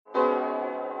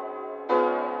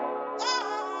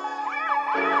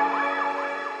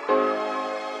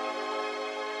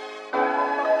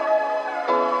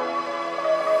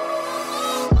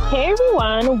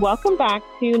everyone. Welcome back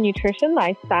to Nutrition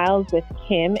Lifestyles with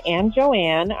Kim and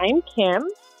Joanne. I'm Kim.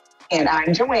 And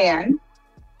I'm Joanne.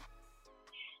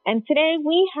 And today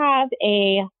we have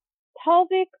a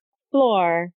pelvic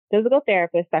floor physical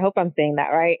therapist, I hope I'm saying that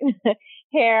right,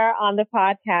 here on the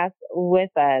podcast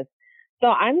with us. So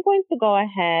I'm going to go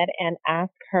ahead and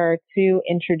ask her to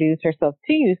introduce herself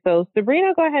to you. So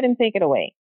Sabrina, go ahead and take it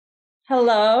away.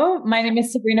 Hello, my name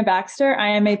is Sabrina Baxter. I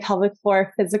am a pelvic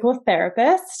floor physical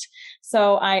therapist.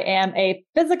 So I am a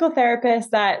physical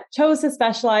therapist that chose to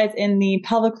specialize in the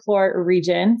pelvic floor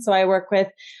region. So I work with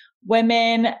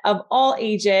women of all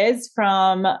ages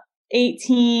from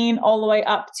 18 all the way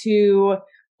up to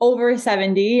over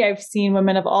 70. I've seen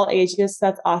women of all ages. So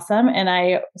that's awesome. And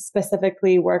I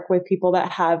specifically work with people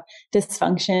that have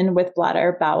dysfunction with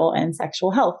bladder, bowel, and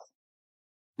sexual health.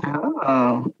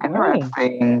 Oh,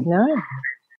 interesting. Nice.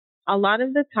 A lot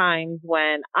of the times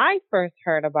when I first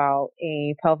heard about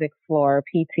a pelvic floor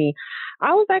PT,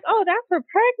 I was like, oh, that's for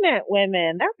pregnant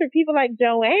women. That's for people like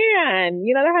Joanne.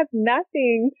 You know, that has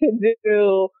nothing to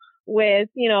do with,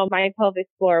 my pelvic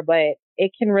floor, but it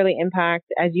can really impact,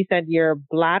 as you said, your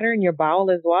bladder and your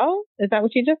bowel as well. Is that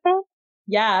what you just said?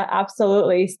 Yeah,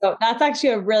 absolutely. So that's actually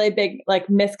a really big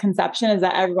misconception, is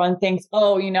that everyone thinks,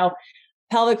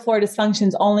 pelvic floor dysfunction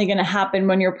is only going to happen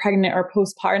when you're pregnant or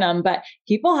postpartum, but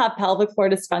people have pelvic floor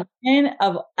dysfunction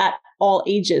at all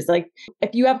ages. Like if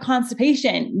you have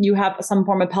constipation, you have some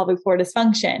form of pelvic floor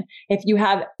dysfunction. If you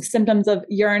have symptoms of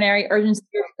urinary urgency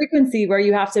or frequency where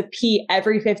you have to pee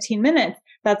every 15 minutes,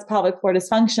 that's pelvic floor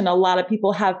dysfunction. A lot of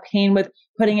people have pain with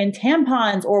putting in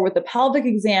tampons or with the pelvic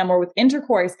exam or with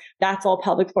intercourse. That's all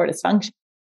pelvic floor dysfunction.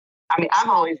 I mean, I've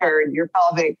always heard your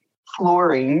pelvic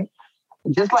flooring,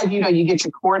 just like, you get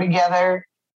your core together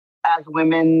as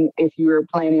women, if you're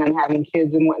planning on having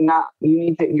kids and whatnot,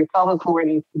 your pelvic floor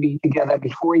needs to be together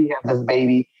before you have this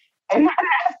baby and not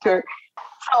after.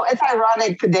 So it's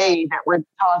ironic today that we're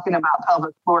talking about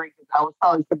pelvic flooring, because I was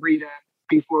telling Sabrina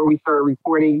before we started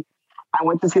recording, I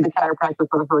went to see the chiropractor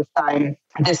for the first time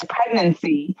this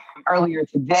pregnancy earlier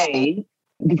today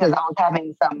because I was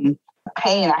having some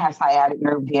pain. I have sciatic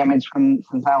nerve damage since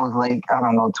I was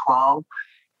 12.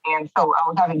 And so I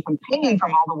was having some pain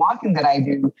from all the walking that I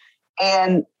do.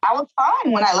 And I was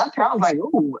fine when I left her. I was like,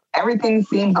 ooh, everything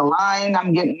seems aligned.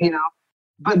 I'm getting,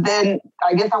 But then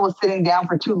I guess I was sitting down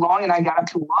for too long and I got up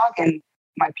to walk and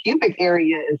my pubic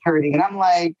area is hurting. And I'm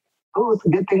like, oh, it's a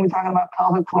good thing we're talking about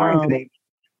pelvic flooring today.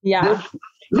 Yeah.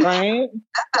 Right.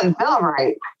 That doesn't feel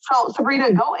right. So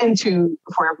Sabrina, go into,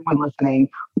 for everyone listening,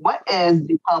 what is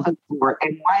the pelvic floor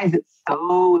and why is it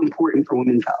so important for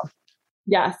women's health?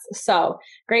 Yes. So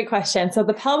great question. So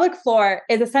the pelvic floor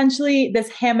is essentially this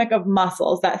hammock of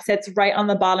muscles that sits right on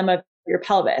the bottom of your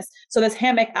pelvis. So this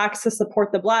hammock acts to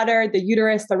support the bladder, the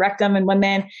uterus, the rectum in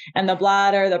women, and the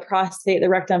bladder, the prostate, the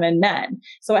rectum in men.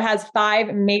 So it has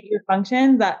 5 major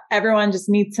functions that everyone just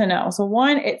needs to know. So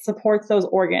 1, it supports those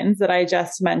organs that I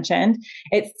just mentioned.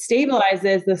 It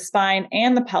stabilizes the spine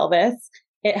and the pelvis.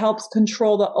 It helps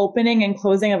control the opening and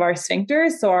closing of our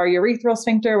sphincters. So our urethral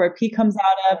sphincter, where pee comes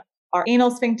out of, our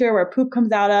anal sphincter, where poop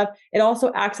comes out of. It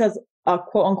also acts as a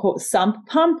quote unquote sump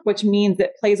pump, which means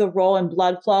it plays a role in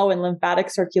blood flow and lymphatic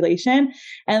circulation.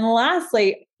 And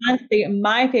lastly, honestly,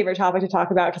 my favorite topic to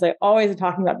talk about, because I always am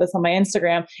talking about this on my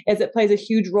Instagram, is it plays a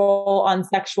huge role on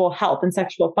sexual health and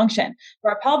sexual function.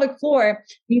 For our pelvic floor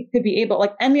needs to be able,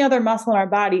 like any other muscle in our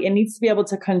body, it needs to be able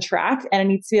to contract and it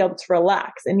needs to be able to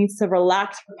relax. It needs to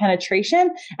relax for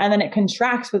penetration and then it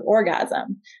contracts with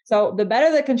orgasm. So the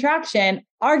better the contraction,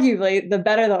 arguably, the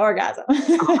better the orgasm.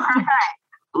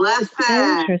 Listen,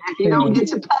 if you don't get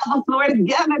your pelvic floor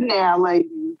together now, ladies.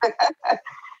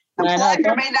 So I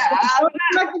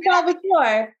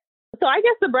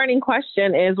guess the burning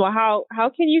question is, well, how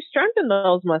can you strengthen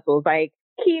those muscles? Like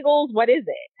Kegels, what is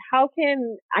it?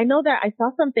 I know that I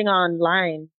saw something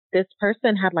online. This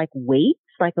person had weights,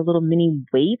 like a little mini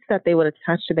weights that they would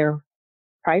attach to their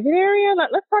private area.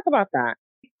 Let's talk about that.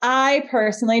 I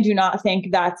personally do not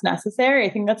think that's necessary. I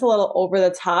think that's a little over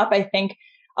the top. I think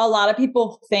a lot of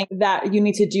people think that you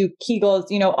need to do Kegels,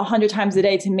 100 times a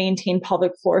day to maintain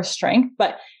pelvic floor strength.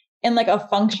 But in a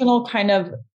functional kind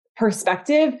of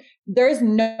perspective, there's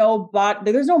no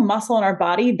muscle in our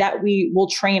body that we will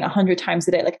train 100 times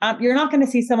a day. You're not going to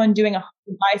see someone doing a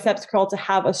biceps curl to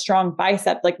have a strong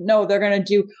bicep. No, they're going to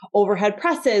do overhead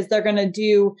presses. They're going to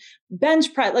do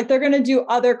bench press. They're going to do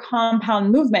other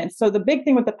compound movements. So the big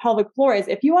thing with the pelvic floor is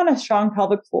if you want a strong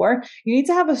pelvic floor, you need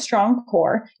to have a strong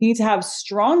core. You need to have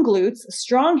strong glutes,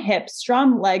 strong hips,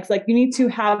 strong legs. You need to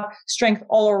have strength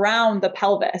all around the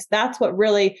pelvis. That's what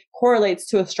really correlates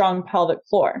to a strong pelvic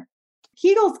floor.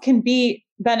 Kegels can be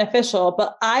beneficial,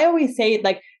 but I always say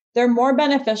like they're more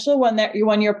beneficial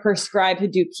when you're prescribed to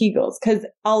do Kegels, because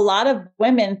a lot of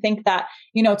women think that,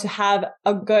 to have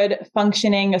a good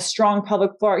functioning, a strong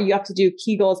pelvic floor, you have to do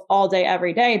Kegels all day,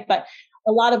 every day. But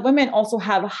a lot of women also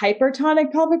have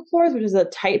hypertonic pelvic floors, which is a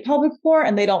tight pelvic floor,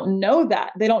 and they don't know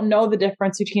that. They don't know the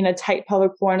difference between a tight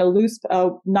pelvic floor and a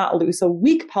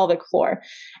weak pelvic floor.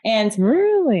 And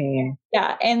really,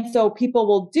 yeah. And so people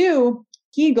will do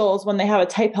Kegels when they have a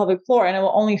tight pelvic floor, and it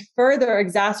will only further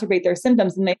exacerbate their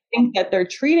symptoms. And they think that they're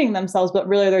treating themselves, but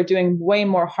really they're doing way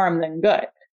more harm than good.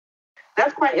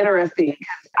 That's quite interesting.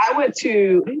 I went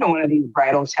to, one of these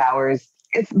bridal showers.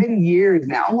 It's been years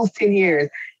now, almost 10 years.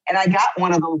 And I got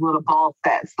one of those little ball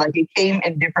sets. Like it came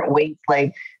in different weights,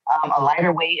 like a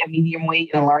lighter weight, a medium weight,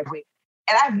 and a large weight.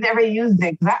 And I've never used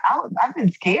it because I've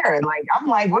been scared. Like, I'm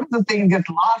like, what if the thing gets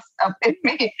lost up in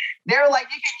me? They're like,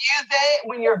 you can use it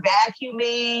when you're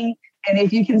vacuuming. And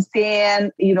if you can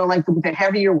stand, like with the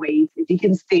heavier weights, if you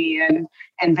can stand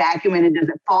and vacuum and it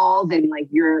doesn't fall, then like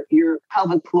your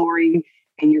pelvic flooring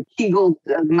and your Kegel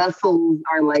muscles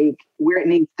are like where it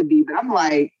needs to be. But I'm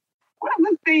like, what if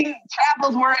this thing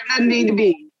travels where it doesn't need to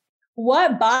be?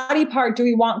 What body part do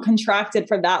we want contracted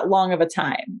for that long of a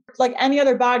time? Like any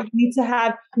other body, you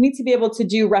need to be able to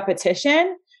do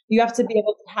repetition. You have to be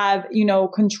able to have,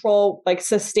 control, like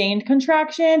sustained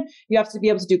contraction. You have to be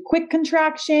able to do quick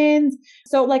contractions.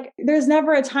 So like, there's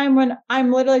never a time when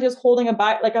I'm literally just holding a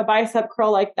bicep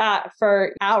curl like that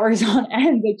for hours on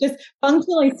end. It just,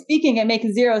 functionally speaking, it makes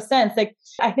zero sense. Like,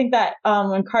 I think that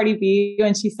when Cardi B,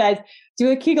 when she says, do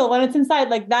a Kegel when it's inside,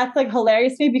 like that's like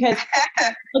hilarious to me, because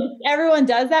like, everyone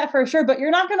does that for sure, but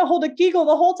you're not going to hold a Kegel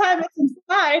the whole time it's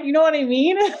inside. You know what I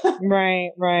mean?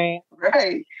 Right.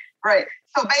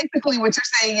 So basically what you're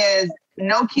saying is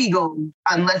no Kegels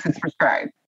unless it's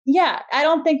prescribed. Yeah, I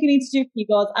don't think you need to do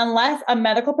Kegels unless a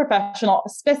medical professional,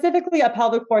 specifically a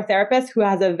pelvic floor therapist who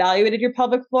has evaluated your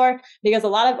pelvic floor, because a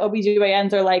lot of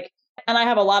OBGYNs are like, and I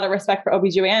have a lot of respect for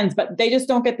OBGYNs, but they just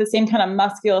don't get the same kind of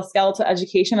musculoskeletal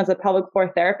education as a pelvic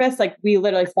floor therapist. Like we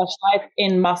literally specialize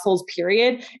in muscles,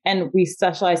 period. And we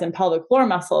specialize in pelvic floor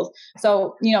muscles.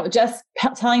 So, just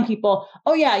telling people,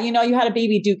 oh yeah, you had a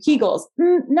baby, do Kegels.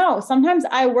 No, sometimes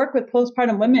I work with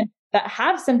postpartum women that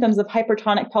have symptoms of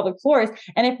hypertonic pelvic floors.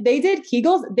 And if they did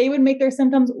Kegels, they would make their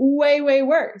symptoms way, way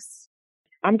worse.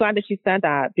 I'm glad that you said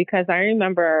that, because I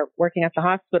remember working at the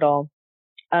hospital.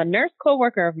 A nurse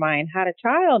coworker of mine had a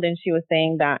child, and she was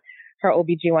saying that her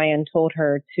OBGYN told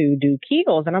her to do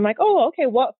Kegels. And I'm like, oh, okay,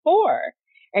 what for?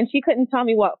 And she couldn't tell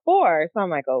me what for. So I'm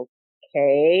like,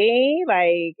 okay,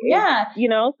 like, yeah,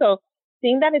 so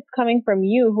seeing that it's coming from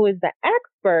you, who is the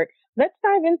expert, let's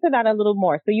dive into that a little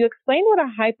more. So you explained what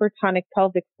a hypertonic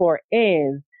pelvic floor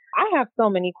is. I have so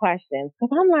many questions, because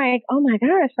I'm like, oh my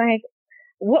gosh, like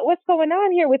what's going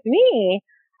on here with me?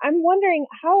 I'm wondering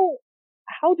how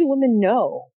do women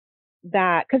know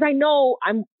that? Because I know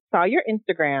saw your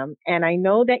Instagram, and I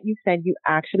know that you said you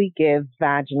actually give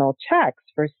vaginal checks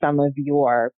for some of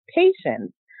your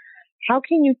patients. How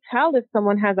can you tell if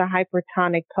someone has a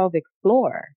hypertonic pelvic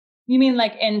floor? You mean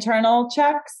like internal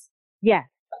checks? Yes.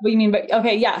 What do you mean? But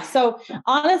okay, yeah. So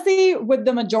honestly, with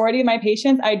the majority of my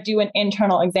patients, I do an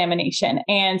internal examination.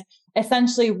 And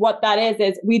essentially what that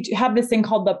is we have this thing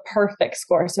called the perfect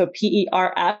score. So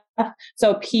PERF.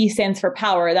 So P stands for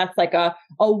power. That's like a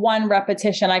one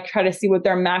repetition. I try to see what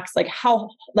their max, like how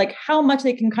much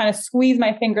they can kind of squeeze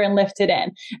my finger and lift it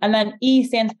in. And then E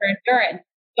stands for endurance.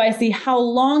 So I see how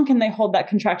long can they hold that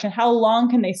contraction? How long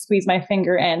can they squeeze my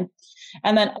finger in?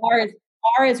 And then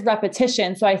R is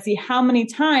repetition. So I see how many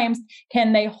times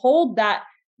can they hold that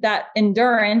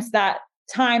endurance, that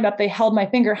time that they held my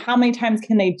finger, how many times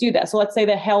can they do that? So let's say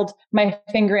they held my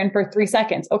finger in for 3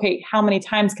 seconds. Okay, how many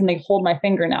times can they hold my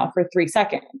finger now for 3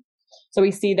 seconds? So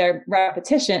we see their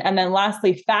repetition. And then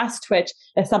lastly, fast twitch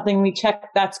is something we check.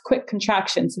 That's quick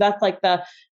contraction. So that's like the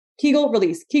Kegel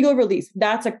release.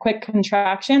 That's a quick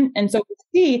contraction. And so we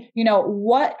see,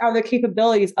 what are the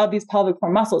capabilities of these pelvic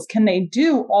floor muscles? Can they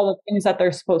do all the things that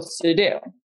they're supposed to do?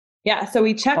 Yeah. So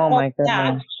we check all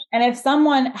that. And if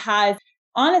someone has,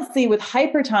 honestly, with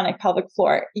hypertonic pelvic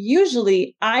floor,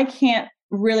 usually I can't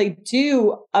really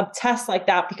do a test like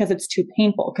that because it's too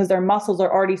painful, because their muscles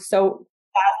are already so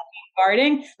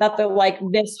guarding that they're like,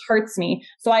 this hurts me.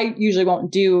 So I usually won't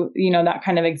do, that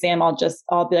kind of exam. I'll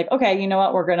be like, okay, you know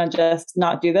what? We're going to just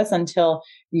not do this until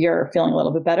you're feeling a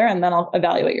little bit better. And then I'll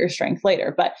evaluate your strength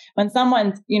later. But when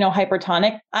someone's,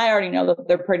 hypertonic, I already know that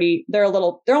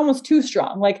they're almost too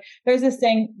strong. Like there's this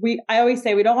thing I always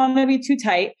say, we don't want to be too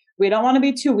tight. We don't want to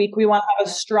be too weak. We want to have a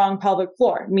strong pelvic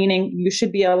floor, meaning you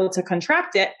should be able to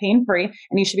contract it pain-free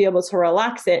and you should be able to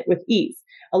relax it with ease.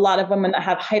 A lot of women that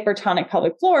have hypertonic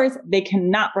pelvic floors, they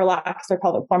cannot relax their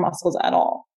pelvic floor muscles at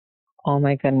all. Oh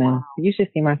my goodness. You should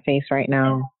see my face right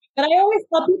now. But I always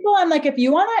tell people, I'm like, if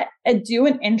you want to do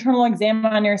an internal exam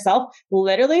on yourself,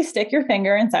 literally stick your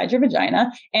finger inside your vagina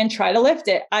and try to lift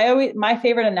it. My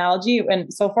favorite analogy,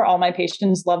 and so far all my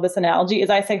patients love this analogy, is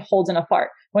I say hold in a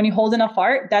fart. When you hold in a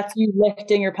fart, that's you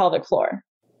lifting your pelvic floor.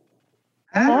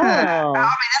 I mean,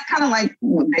 that's kind of like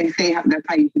they say, that's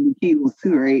how you should do Kegels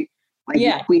too, right? Like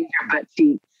you squeeze your butt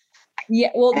cheeks. Yeah,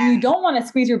 well, you don't want to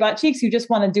squeeze your butt cheeks. You just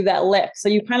want to do that lift. So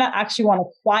you kind of actually want to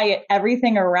quiet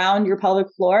everything around your pelvic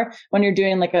floor when you're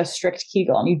doing like a strict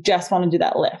Kegel, and you just want to do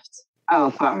that lift. Oh,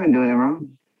 so I've been doing it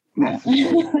wrong.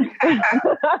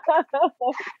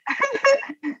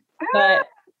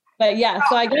 but yeah,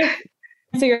 so I guess to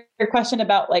answer your question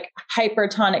about like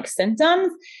hypertonic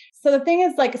symptoms. So the thing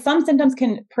is, like, some symptoms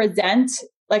can present,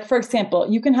 like, for example,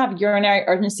 you can have urinary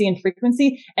urgency and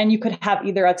frequency, and you could have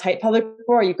either a tight pelvic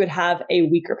floor or you could have a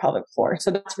weaker pelvic floor.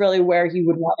 So that's really where you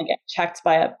would want to get checked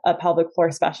by a pelvic floor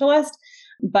specialist.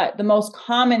 But the most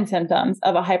common symptoms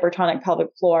of a hypertonic pelvic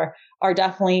floor are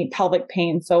definitely pelvic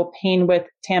pain. So pain with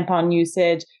tampon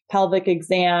usage, pelvic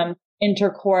exam,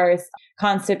 intercourse,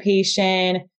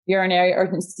 constipation, urinary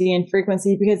urgency and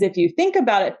frequency. Because if you think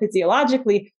about it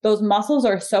physiologically, those muscles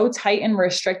are so tight and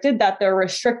restricted that they're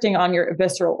restricting on your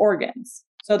visceral organs.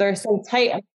 So they're so tight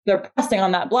and they're pressing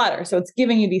on that bladder. So it's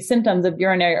giving you these symptoms of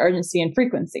urinary urgency and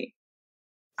frequency.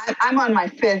 I'm on my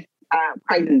 5th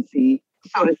pregnancy,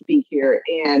 so to speak here.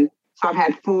 And so I've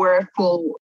had 4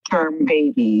 full-term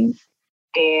babies.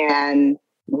 And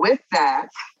with that,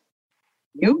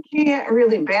 you can't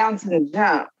really bounce and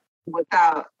jump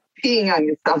without peeing on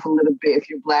yourself a little bit if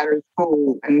your bladder is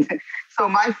full. And so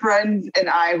my friends and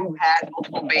I who had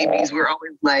multiple babies were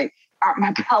always like,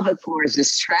 my pelvic floor is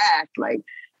just trash. Like,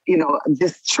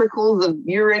 just trickles of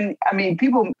urine. I mean,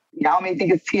 y'all may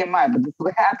think it's TMI, but this is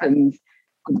what happens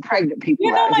with pregnant people.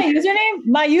 You know my username?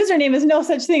 My username is no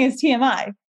such thing as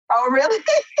TMI. Oh, really?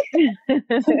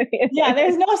 Yeah,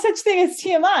 there's no such thing as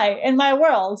TMI in my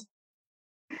world.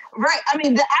 Right. I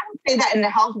mean, I would say that in the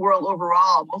health world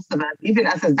overall, most of us, even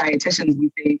us as dietitians,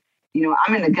 we say,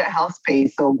 I'm in the gut health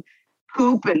space. So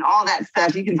poop and all that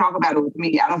stuff, you can talk about it with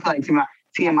me. I don't feel like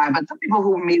TMI, but some people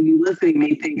who may be listening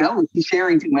may think, oh, she's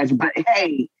sharing too much. But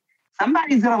hey,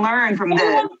 somebody's going to learn from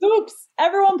Everyone this. Poops.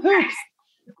 Everyone poops.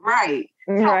 Right.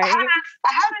 So right.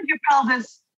 How does your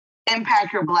pelvis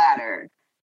impact your bladder?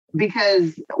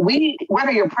 Because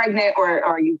whether you're pregnant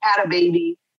or you've had a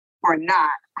baby or not,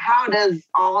 how does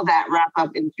all that wrap up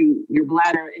into your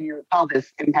bladder and your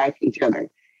pelvis impact each other?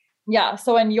 Yeah.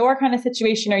 So in your kind of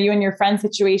situation, or you and your friend's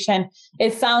situation,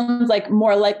 it sounds like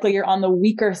more likely you're on the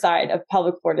weaker side of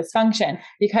pelvic floor dysfunction,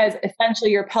 because essentially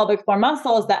your pelvic floor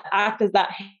muscles that act as that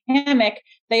hammock,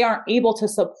 they aren't able to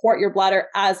support your bladder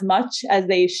as much as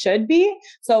they should be.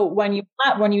 So when you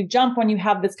jump, when you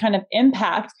have this kind of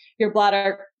impact, your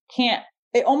bladder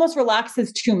it almost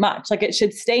relaxes too much. Like, it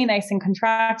should stay nice and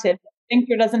contracted. The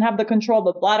sphincter doesn't have the control.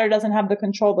 The bladder doesn't have the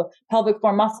control. The pelvic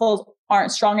floor muscles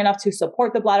aren't strong enough to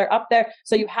support the bladder up there.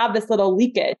 So you have this little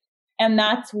leakage. And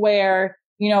that's where,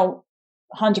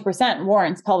 100%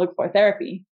 warrants pelvic floor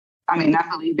therapy. I mean, I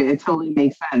believe it. It totally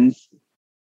makes sense.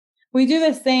 We do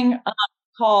this thing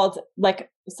called, like,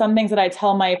 some things that I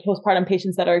tell my postpartum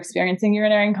patients that are experiencing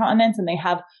urinary incontinence and they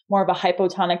have more of a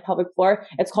hypotonic pelvic floor.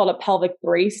 It's called a pelvic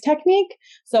brace technique.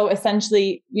 So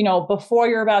essentially, before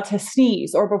you're about to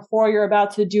sneeze, or before you're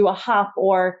about to do a hop,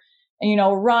 or,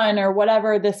 run, or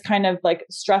whatever this kind of like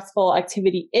stressful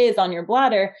activity is on your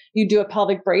bladder, you do a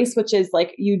pelvic brace, which is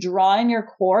like you draw in your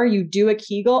core, you do a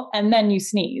Kegel, and then you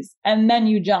sneeze, and then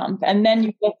you jump, and then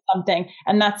you lift something.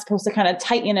 And that's supposed to kind of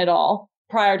tighten it all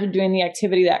prior to doing the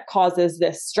activity that causes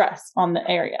this stress on the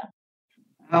area.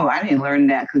 Oh, I didn't learn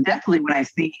that, because definitely when I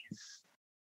sneeze.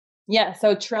 Yeah.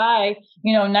 So try,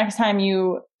 next time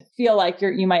you feel like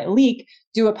you might leak,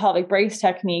 do a pelvic brace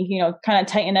technique, kind of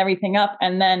tighten everything up,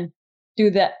 and then do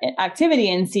the activity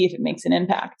and see if it makes an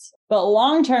impact. But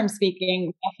long-term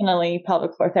speaking, definitely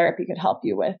pelvic floor therapy could help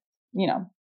you with,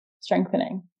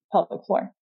 strengthening pelvic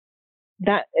floor.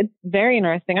 That it's very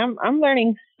interesting. I'm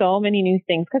learning so many new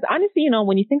things, because honestly,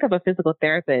 when you think of a physical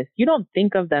therapist, you don't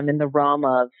think of them in the realm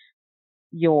of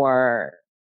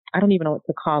I don't even know what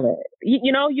to call it.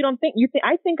 You don't think,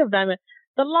 I think of them,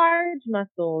 the large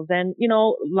muscles and,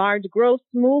 large gross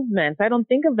movements. I don't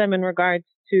think of them in regards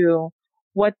to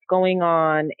what's going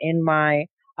on in my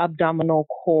abdominal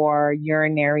core,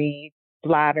 urinary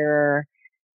bladder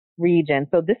region.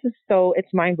 So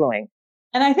it's mind blowing.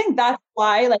 And I think that's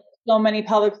why like so many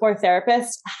pelvic floor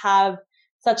therapists have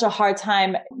such a hard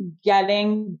time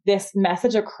getting this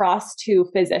message across to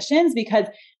physicians, because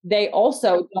they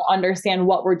also don't understand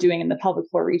what we're doing in the pelvic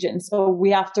floor region. So we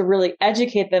have to really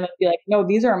educate them and be like, no,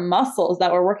 these are muscles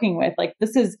that we're working with. Like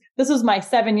this was my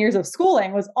 7 years of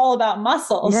schooling was all about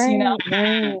muscles, Right, you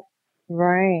know?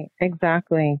 right,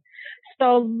 exactly.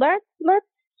 So let's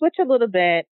switch a little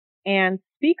bit and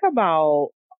speak about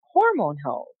hormone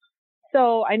health.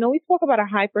 So I know we spoke about a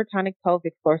hypertonic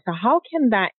pelvic floor. So how can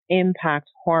that impact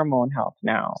hormone health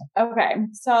now? Okay.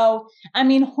 So, I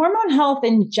mean, hormone health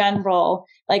in general,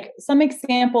 like some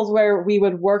examples where we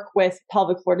would work with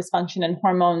pelvic floor dysfunction and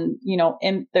hormone,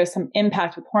 there's some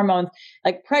impact with hormones,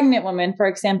 like pregnant women, for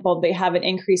example, they have an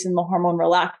increase in the hormone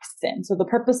relaxin. So the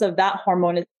purpose of that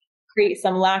hormone is to create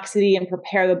some laxity and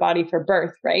prepare the body for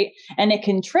birth, right? And it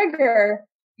can trigger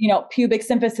pubic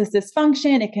symphysis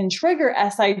dysfunction. It can trigger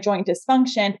SI joint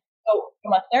dysfunction. So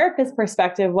from a therapist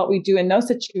perspective, what we do in those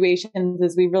situations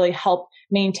is we really help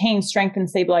maintain strength and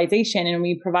stabilization. And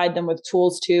we provide them with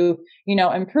tools to,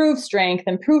 improve strength,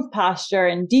 improve posture,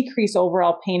 and decrease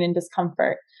overall pain and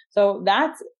discomfort. So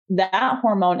that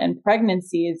hormone and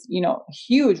pregnancy is,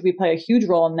 huge. We play a huge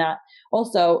role in that.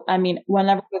 Also, I mean,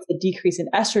 whenever there's a decrease in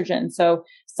estrogen, so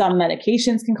some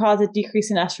medications can cause a decrease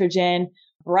in estrogen.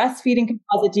 Breastfeeding can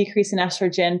cause a decrease in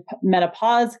estrogen.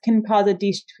 Menopause can cause a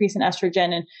decrease in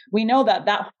estrogen. And we know that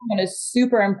hormone is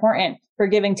super important for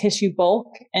giving tissue bulk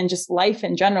and just life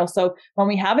in general. So when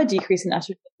we have a decrease in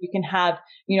estrogen, we can have,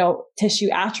 tissue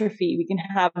atrophy. We can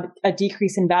have a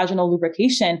decrease in vaginal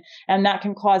lubrication. And that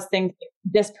can cause things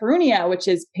like dyspareunia, which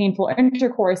is painful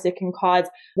intercourse. It can cause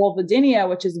vulvodynia,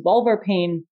 which is vulvar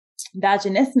pain.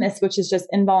 Vaginismus, which is just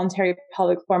involuntary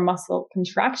pelvic floor muscle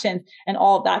contraction, and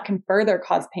all of that can further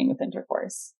cause pain with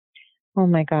intercourse. Oh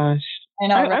my gosh. I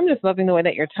know. I'm just loving the way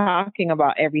that you're talking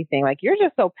about everything. Like you're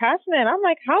just so passionate. I'm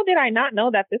like, how did I not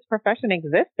know that this profession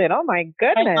existed? Oh my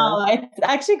goodness. I know. It's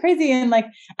actually crazy. And like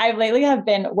I lately have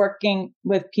been working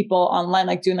with people online,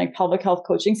 like doing like pelvic health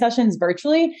coaching sessions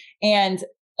virtually. And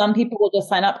some people will just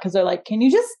sign up because they're like, can you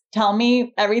just tell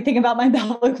me everything about my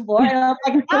pelvic floor? And I'm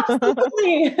like,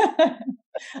 absolutely.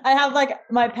 I have like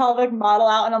my pelvic model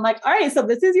out and I'm like, all right, so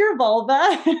this is your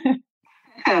vulva.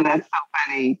 That's so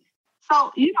funny.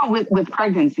 So, with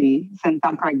pregnancy, since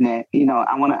I'm pregnant,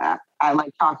 I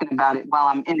like talking about it while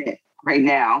I'm in it right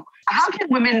now. How can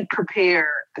women prepare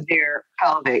their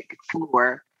pelvic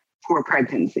floor for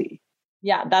pregnancy?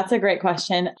 Yeah, that's a great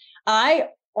question. I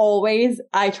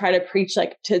try to preach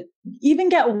like to even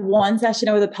get one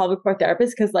session with a pelvic floor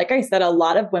therapist. Cause like I said, a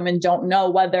lot of women don't know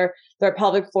whether their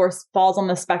pelvic floor falls on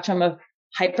the spectrum of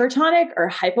hypertonic or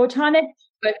hypotonic.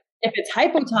 But if it's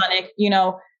hypotonic,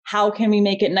 how can we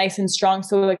make it nice and strong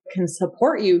so it can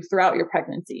support you throughout your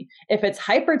pregnancy? If it's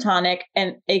hypertonic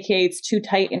and aka it's too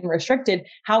tight and restricted,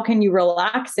 how can you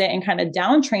relax it and kind of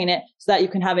down train it so that you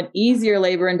can have an easier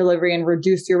labor and delivery and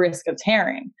reduce your risk of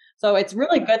tearing? So it's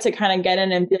really good to kind of get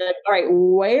in and be like, all right,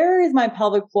 where is my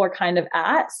pelvic floor kind of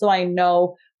at? So I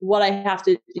know what I have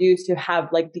to do to have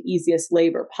like the easiest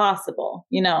labor possible,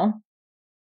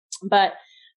 But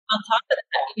on top of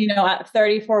that, at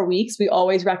 34 weeks, we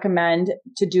always recommend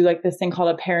to do like this thing called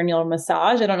a perineal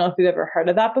massage. I don't know if you've ever heard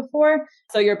of that before.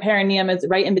 So your perineum is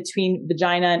right in between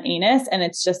vagina and anus. And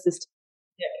it's just this,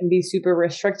 it can be super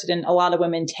restricted and a lot of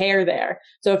women tear there.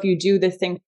 So if you do this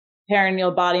thing,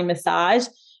 perineal body massage,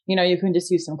 you can just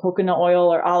use some coconut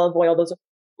oil or olive oil. Those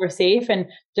are safe and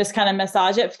just kind of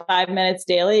massage it 5 minutes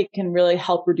daily. It can really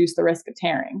help reduce the risk of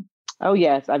tearing. Oh,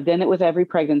 yes. I've done it with every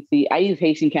pregnancy. I use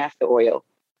Haitian castor oil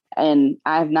and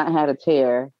I've not had a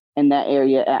tear in that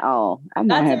area at all. I've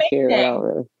not had a tear at all,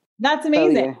 really. That's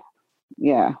amazing. So,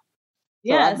 yeah.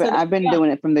 Yeah. So I've been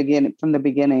doing it from the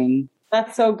beginning.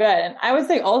 That's so good. And I would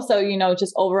say also,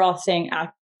 just overall staying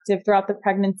active throughout the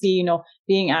pregnancy,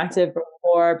 being active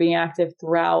before, being active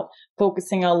throughout,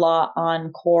 focusing a lot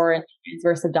on core and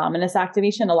transverse abdominis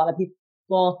activation. A lot of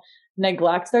people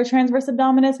neglect their transverse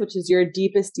abdominis, which is your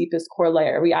deepest core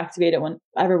layer. We activate it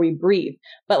whenever we breathe.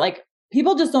 But like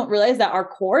people just don't realize that our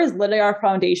core is literally our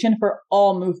foundation for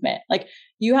all movement. Like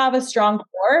you have a strong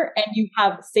core and you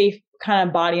have safe kind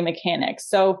of body mechanics.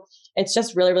 So it's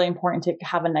just really, really important to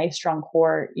have a nice, strong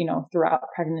core, throughout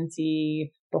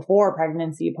pregnancy, before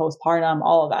pregnancy, postpartum,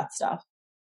 all of that stuff.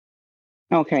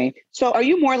 Okay. So are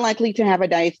you more likely to have a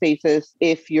diastasis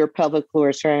if your pelvic floor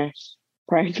is trash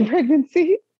prior to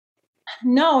pregnancy?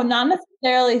 No, not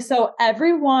necessarily. So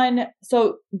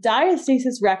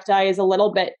diastasis recti is a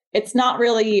little bit, it's not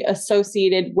really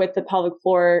associated with the pelvic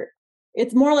floor.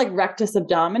 It's more like rectus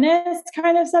abdominis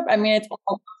kind of stuff. I mean, it's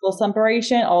all muscle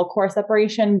separation, all core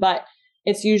separation, but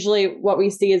it's usually what we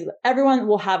see is everyone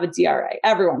will have a DRA,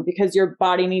 everyone, because your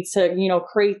body needs to,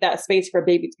 create that space for a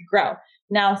baby to grow.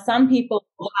 Now, some people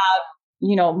have,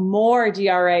 more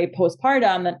DRA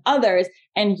postpartum than others.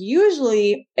 And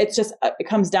usually it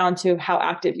comes down to how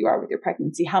active you are with your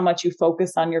pregnancy, how much you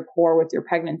focus on your core with your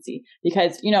pregnancy.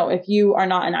 Because, if you are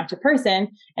not an active person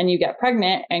and you get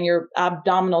pregnant and your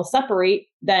abdominals separate,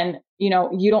 then, you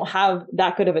don't have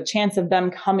that good of a chance of them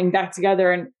coming back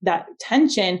together and that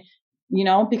tension,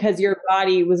 because your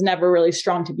body was never really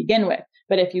strong to begin with.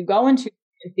 But if you go into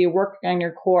working on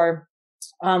your core,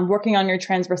 working on your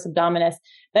transverse abdominis,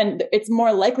 then it's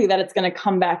more likely that it's going to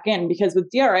come back in, because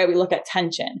with DRA, we look at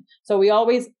tension. So we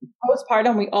always,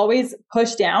 postpartum, we always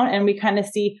push down and we kind of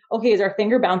see, okay, is our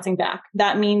finger bouncing back?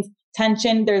 That means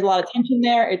tension. There's a lot of tension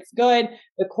there. It's good.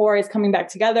 The core is coming back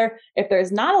together. If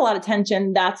there's not a lot of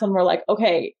tension, that's when we're like,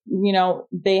 okay,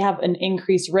 they have an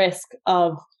increased risk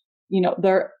of,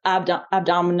 their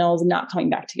abdominals not coming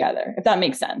back together, if that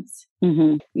makes sense.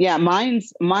 Mm-hmm. Yeah,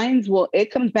 mine's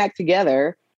it comes back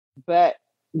together, but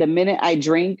the minute I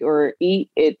drink or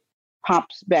eat, it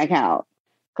pops back out.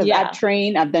 Because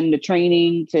I've done the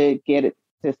training to get it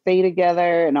to stay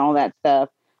together and all that stuff.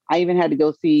 I even had to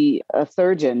go see a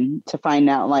surgeon to find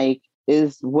out,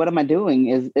 what am I doing?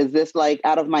 Is this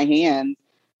out of my hands?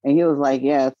 And he was like,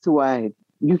 yeah, it's too wide.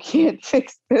 You can't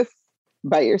fix this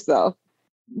by yourself.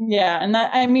 Yeah. And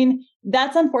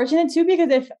that's unfortunate too,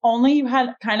 because if only you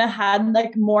had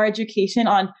more education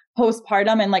on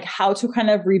postpartum and how to kind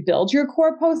of rebuild your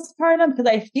core postpartum, because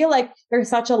I feel like there's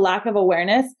such a lack of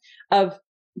awareness of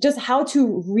just how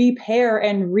to repair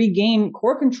and regain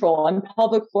core control and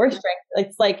pelvic floor strength.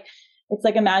 It's like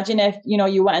imagine if,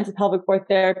 you went into pelvic floor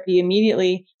therapy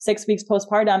immediately 6 weeks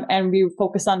postpartum and we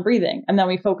focused on breathing. And then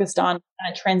we focused on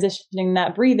kind of transitioning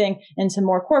that breathing into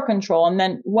more core control. And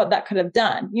then what that could have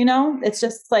done, it's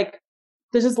just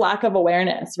there's just lack of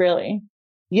awareness, really.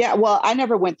 Yeah. Well, I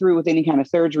never went through with any kind of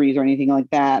surgeries or anything like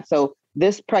that. So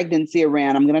this pregnancy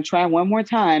around, I'm going to try one more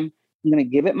time. I'm going to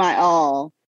give it my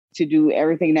all to do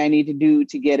everything that I need to do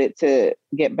to get it to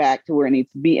get back to where it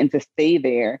needs to be and to stay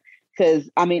there. Because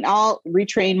I'll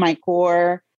retrain my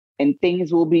core and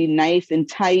things will be nice and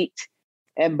tight.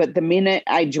 But the minute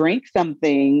I drink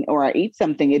something or I eat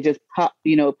something, it just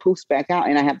poofs back out.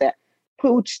 And I have that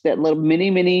pooch, that little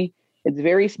mini, it's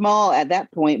very small at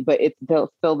that point, but it's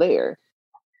still there.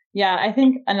 Yeah. I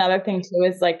think another thing too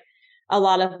is a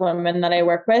lot of women that I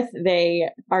work with, they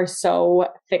are so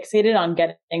fixated on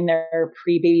getting their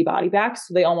pre-baby body back.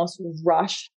 So they almost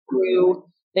rush through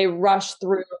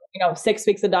 6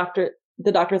 weeks. The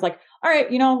doctor's like, all right,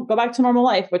 go back to normal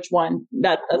life, which one,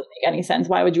 that doesn't make any sense.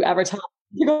 Why would you ever tell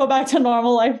them to go back to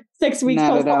normal life 6 weeks?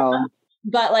 Not at all.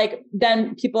 But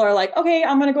then people are like, okay,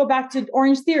 I'm going to go back to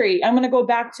Orange Theory. I'm going to go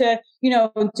back to,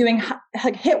 doing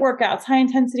HIIT workouts, high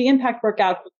intensity impact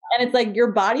workouts. And it's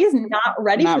your body is not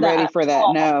ready for that.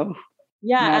 No.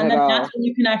 Yeah. And then that's when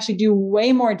you can actually do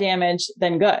way more damage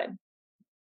than good.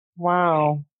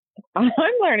 Wow. I'm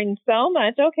learning so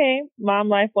much. Okay, mom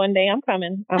life one day. I'm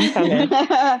coming.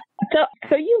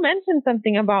 So you mentioned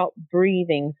something about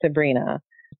breathing, Sabrina.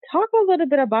 Talk a little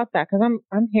bit about that, because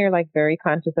I'm here very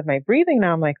conscious of my breathing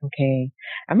now. I'm like, okay,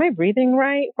 am I breathing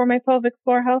right for my pelvic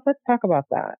floor health? Let's talk about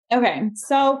that. Okay,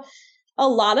 so a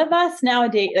lot of us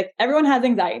nowadays, everyone has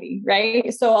anxiety,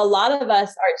 right? So a lot of us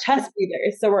are chest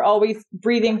breathers. So we're always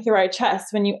breathing through our chest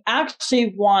when you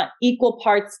actually want equal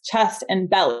parts chest and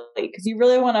belly, because you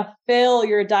really want to fill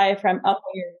your diaphragm up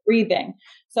when you're breathing.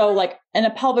 So in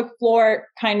a pelvic floor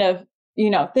kind of,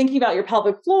 thinking about your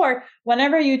pelvic floor,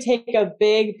 whenever you take a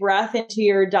big breath into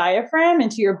your diaphragm,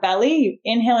 into your belly, you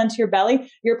inhale into your belly,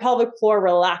 your pelvic floor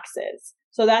relaxes.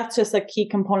 So that's just a key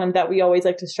component that we always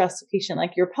like to stress to patient,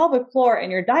 your pelvic floor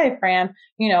and your diaphragm,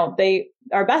 they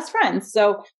are best friends.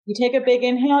 So you take a big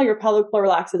inhale, your pelvic floor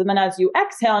relaxes. And then as you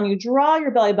exhale and you draw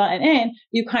your belly button in,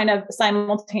 you kind of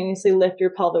simultaneously lift your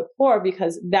pelvic floor,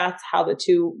 because that's how the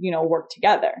two, work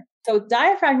together. So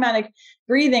diaphragmatic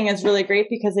breathing is really great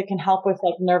because it can help with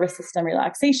nervous system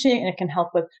relaxation, and it can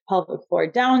help with pelvic floor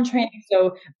down training.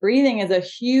 So breathing is a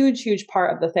huge, huge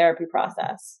part of the therapy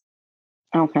process.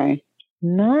 Okay.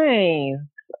 Nice.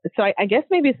 So I guess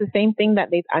maybe it's the same thing that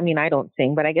I don't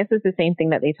sing, but I guess it's the same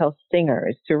thing that they tell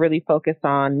singers to really focus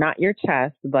on, not your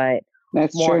chest, but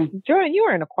that's more. True. Jordan, you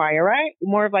were in a choir, right?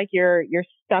 More of your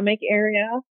stomach area.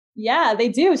 Yeah, they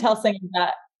do tell singers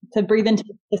that to breathe into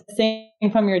the sing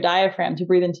from your diaphragm, to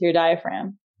breathe into your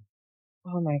diaphragm.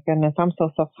 Oh my goodness, I'm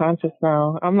so self-conscious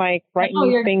now. I'm writing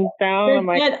these things down. I'm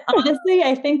Honestly,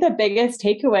 I think the biggest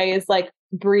takeaway is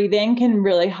breathing can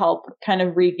really help kind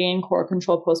of regain core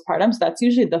control postpartum. So that's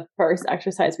usually the first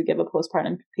exercise we give a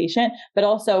postpartum patient, but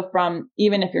also from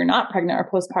even if you're not pregnant or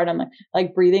postpartum,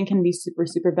 like breathing can be super,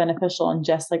 super beneficial and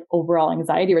just like overall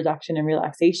anxiety reduction and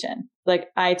relaxation. Like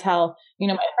I tell,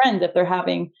 my friends, if they're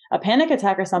having a panic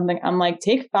attack or something, I'm like,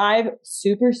 take 5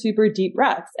 super, super deep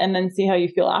breaths and then see how you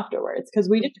feel afterwards. Cause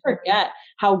we just forget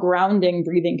how grounding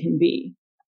breathing can be.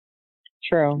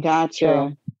 True. Gotcha.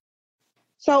 True.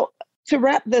 So to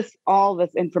wrap all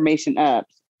this information up,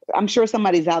 I'm sure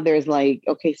somebody's out there is like,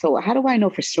 okay, so how do I know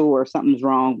for sure something's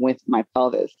wrong with my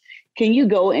pelvis? Can you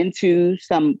go into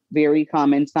some very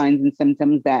common signs and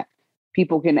symptoms that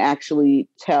people can actually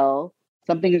tell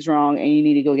something is wrong and you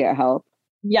need to go get help?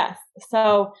 Yes.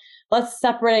 So let's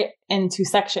separate into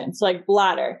sections. So like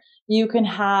bladder, you can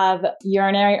have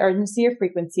urinary urgency or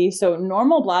frequency. So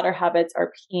normal bladder habits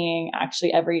are peeing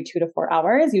actually every 2 to 4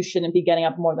 hours. You shouldn't be getting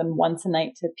up more than once a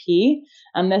night to pee.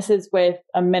 And this is with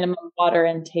a minimum water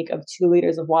intake of 2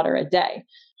 liters of water a day.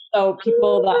 So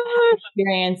people that have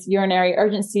experienced urinary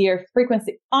urgency or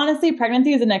frequency, honestly,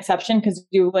 pregnancy is an exception because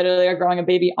you literally are growing a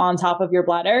baby on top of your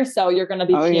bladder. So you're going to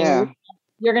be peeing.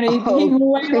 You're going to be peeing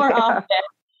way more often.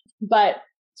 But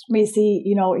we see,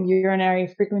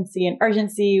 urinary frequency and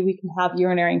urgency. We can have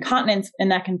urinary incontinence,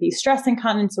 and that can be stress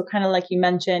incontinence. So kind of like you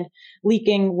mentioned,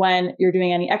 leaking when you're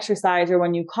doing any exercise or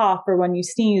when you cough or when you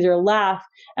sneeze or laugh.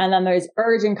 And then there's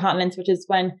urge incontinence, which is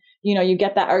when, you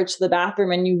get that urge to the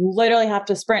bathroom and you literally have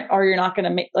to sprint or you're not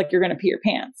going to you're going to pee your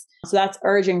pants. So that's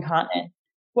urge incontinence.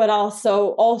 But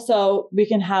also we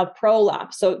can have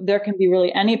prolapse. So there can be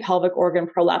really any pelvic organ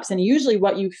prolapse. And usually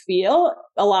what you feel,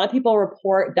 a lot of people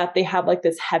report that they have like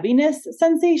this heaviness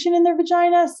sensation in their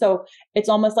vagina. So it's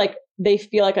almost like they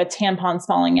feel like a tampon's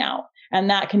falling out. And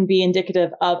that can be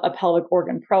indicative of a pelvic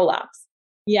organ prolapse.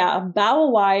 Yeah.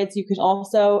 Bowel wise, you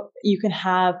can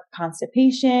have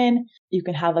constipation. You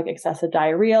can have like excessive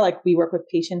diarrhea. Like we work with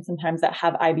patients sometimes that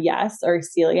have IBS or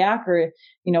celiac or,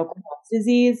 Crohn's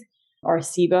disease, or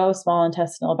SIBO, small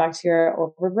intestinal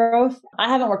bacterial overgrowth. I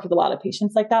haven't worked with a lot of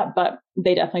patients like that, but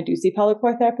they definitely do see pelvic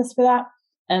floor therapists for that.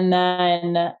 And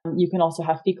then you can also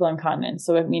have fecal incontinence.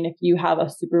 So, if you have a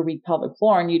super weak pelvic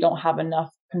floor and you don't have enough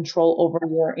control over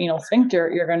your anal sphincter,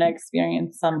 you're going to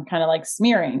experience some kind of like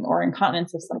smearing or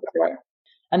incontinence of some sort.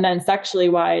 And then sexually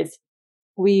wise,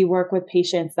 we work with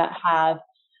patients that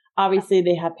obviously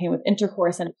they have pain with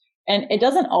intercourse, and it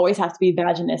doesn't always have to be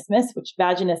vaginismus, which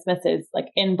vaginismus is like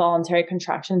involuntary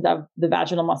contractions of the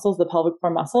vaginal muscles, the pelvic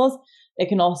floor muscles. It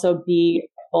can also be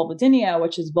vulvodynia,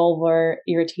 which is vulvar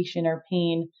irritation or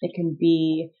pain. It can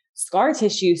be scar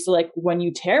tissue. So like when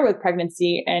you tear with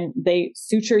pregnancy and they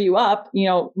suture you up,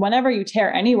 whenever you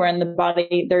tear anywhere in the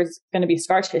body, there's going to be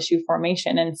scar tissue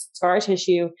formation, and scar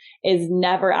tissue is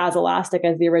never as elastic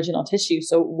as the original tissue.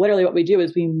 So literally what we do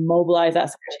is we mobilize that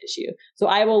scar tissue. So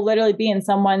I will literally be in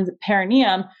someone's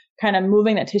perineum, kind of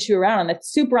moving that tissue around, and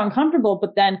it's super uncomfortable,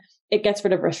 but then it gets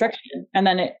rid of restriction, and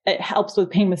then it helps with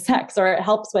pain with sex, or it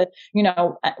helps with,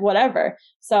 whatever.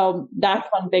 So that's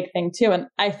one big thing too. And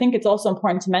I think it's also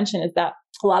important to mention is that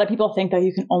a lot of people think that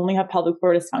you can only have pelvic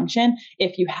floor dysfunction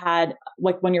if you had,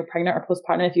 like when you're pregnant or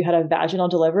postpartum, if you had a vaginal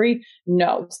delivery.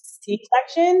 No,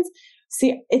 C-sections.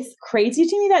 See, it's crazy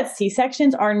to me that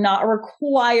C-sections are not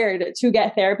required to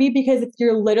get therapy because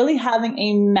you're literally having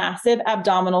a massive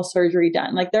abdominal surgery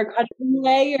done. Like they're cutting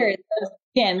layers of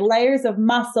skin, layers of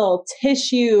muscle,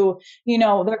 tissue,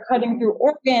 they're cutting through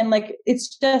organ. Like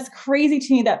it's just crazy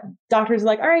to me that doctors are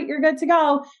like, all right, you're good to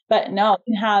go. But no,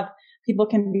 people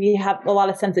can have a lot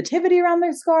of sensitivity around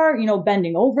their scar.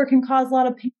 Bending over can cause a lot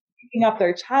of pain. Picking up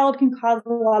their child can cause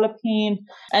a lot of pain.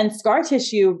 And scar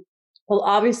tissue will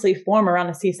obviously form around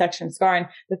a C-section scar. And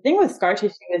the thing with scar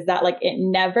tissue is that like it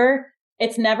never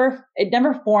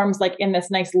forms like in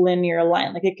this nice linear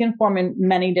line. Like it can form in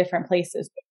many different places.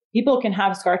 People can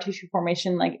have scar tissue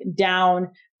formation like down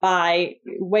by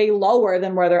way lower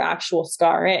than where their actual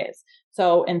scar is.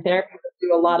 So in therapy, we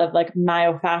do a lot of like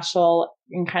myofascial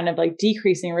and kind of like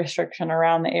decreasing restriction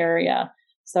around the area.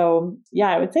 So yeah,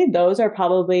 I would say those are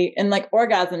probably, and like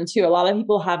orgasm too. A lot of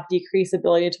people have decreased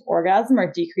ability to orgasm or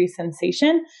decreased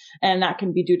sensation, and that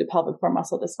can be due to pelvic floor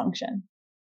muscle dysfunction.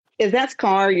 Is that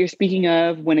scar you're speaking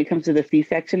of when it comes to the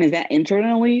C-section, is that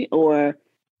internally or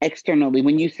externally?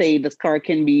 When you say the scar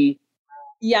can be...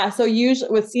 Yeah. So usually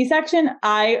with C-section,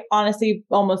 I honestly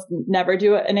almost never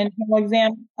do an internal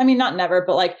exam. I mean, not never,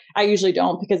 but like I usually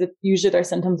don't because usually their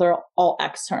symptoms are all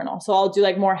external. So I'll do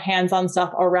like more hands-on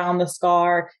stuff around the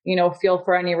scar, feel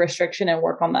for any restriction and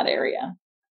work on that area.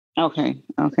 Okay.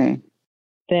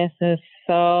 This is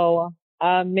so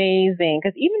amazing.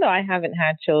 Because even though I haven't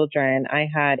had children, I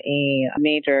had a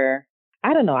major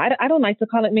I don't know. I don't like to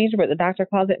call it major, but the doctor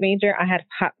calls it major. I had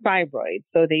fibroids.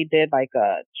 So they did like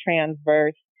a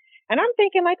transverse. And I'm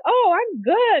thinking like, oh, I'm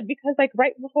good because like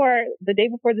the day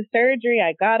before the surgery,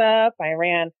 I got up, I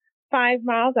ran 5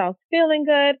 miles. I was feeling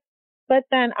good. But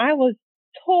then I was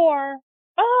tore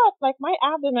up, like my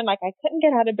abdomen, like I couldn't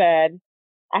get out of bed.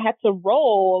 I had to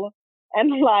roll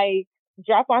and like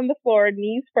drop on the floor,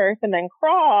 knees first, and then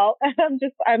crawl. And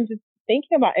I'm just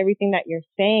thinking about everything that you're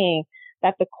saying,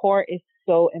 that the core is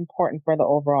so important for the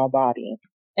overall body.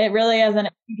 It really is. And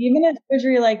even a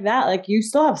surgery like that, like you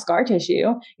still have scar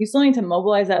tissue. You still need to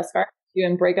mobilize that scar tissue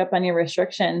and break up any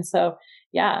restrictions. So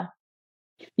yeah.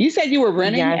 You said you were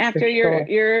running after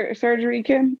your surgery,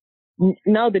 Kim?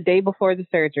 No, the day before the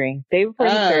surgery. Because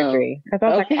I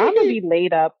was like, I'm going to be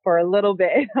laid up for a little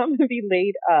bit. I'm going to be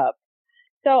laid up.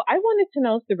 So I wanted to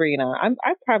know, Sabrina,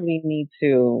 I probably need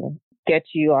to get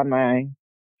you on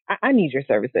I need your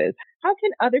services. How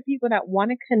can other people that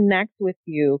want to connect with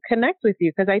you?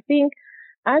 Because I think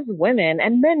as women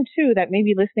and men too, that may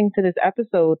be listening to this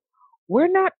episode,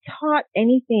 we're not taught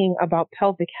anything about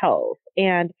pelvic health.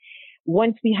 And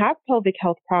once we have pelvic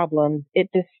health problems, it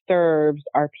disturbs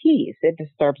our peace. It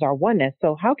disturbs our oneness.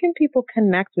 So how can people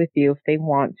connect with you if they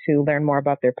want to learn more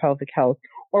about their pelvic health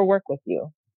or work with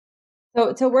you?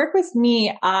 So to work with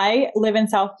me, I live in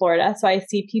South Florida. So I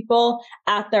see people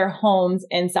at their homes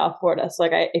in South Florida. So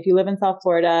like if you live in South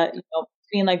Florida,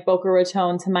 between like Boca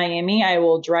Raton to Miami, I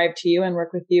will drive to you and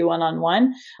work with you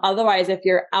one-on-one. Otherwise, if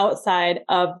you're outside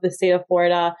of the state of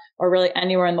Florida or really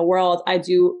anywhere in the world, I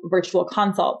do virtual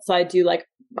consults. So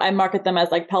I market them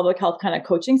as like pelvic health kind of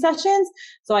coaching sessions.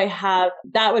 So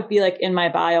that would be like in my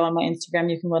bio on my Instagram.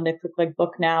 You can go and click like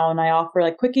book now. And I offer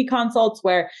like quickie consults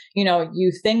where,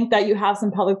 you think that you have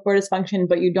some pelvic floor dysfunction,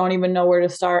 but you don't even know where to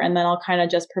start. And then I'll kind of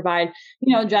just provide,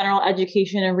 general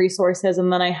education and resources.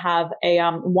 And then I have a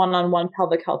one-on-one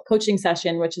pelvic health coaching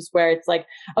session, which is where it's like,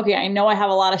 okay, I know I have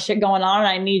a lot of shit going on. And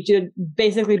I need you to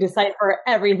basically decipher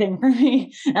everything for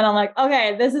me. And I'm like,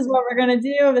 okay, this is what we're going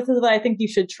to do. This is what I think you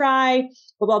should try.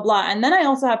 Blah, blah, blah. And then I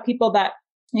also have people that,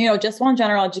 just want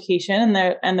general education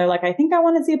and they're like, I think I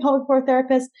want to see a pelvic floor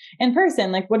therapist in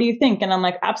person. Like, what do you think? And I'm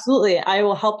like, absolutely. I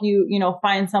will help you,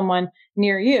 find someone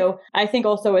near you. I think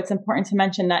also it's important to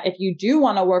mention that if you do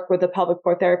want to work with a pelvic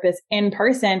floor therapist in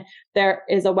person, there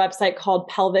is a website called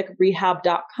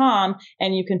pelvicrehab.com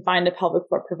and you can find a pelvic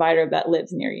floor provider that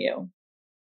lives near you.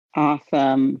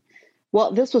 Awesome.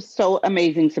 Well, this was so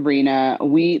amazing, Sabrina.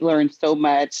 We learned so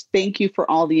much. Thank you for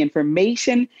all the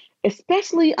information,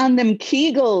 especially on them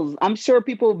Kegels. I'm sure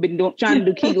people have been trying to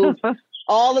do Kegels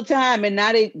all the time. And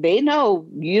now they know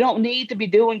you don't need to be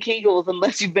doing Kegels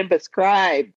unless you've been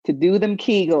prescribed to do them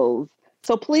Kegels.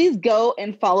 So please go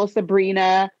and follow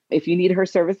Sabrina. If you need her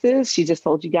services, she just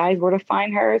told you guys where to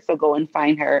find her. So go and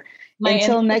find her.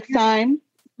 Until next time.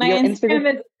 My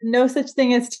Instagram is no such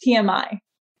thing as TMI.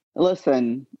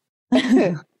 Listen.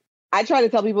 I try to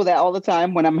tell people that all the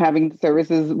time when I'm having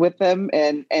services with them,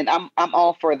 and I'm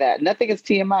all for that. Nothing is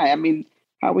TMI. I mean,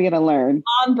 how are we going to learn?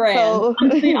 On brand. On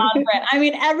brand. I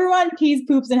mean, everyone pees,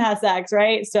 poops, and has sex,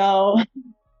 right? So,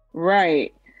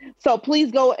 right. So please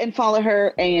go and follow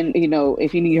her, and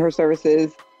if you need her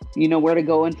services, you know where to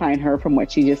go and find her from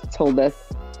what she just told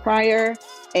us prior.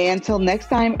 And until next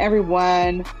time,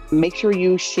 everyone, make sure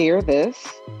you share this.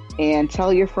 And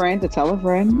tell your friend to tell a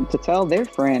friend to tell their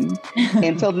friend.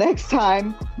 Until next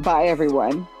time, bye,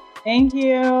 everyone. Thank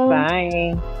you.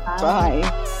 Bye.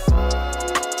 Bye.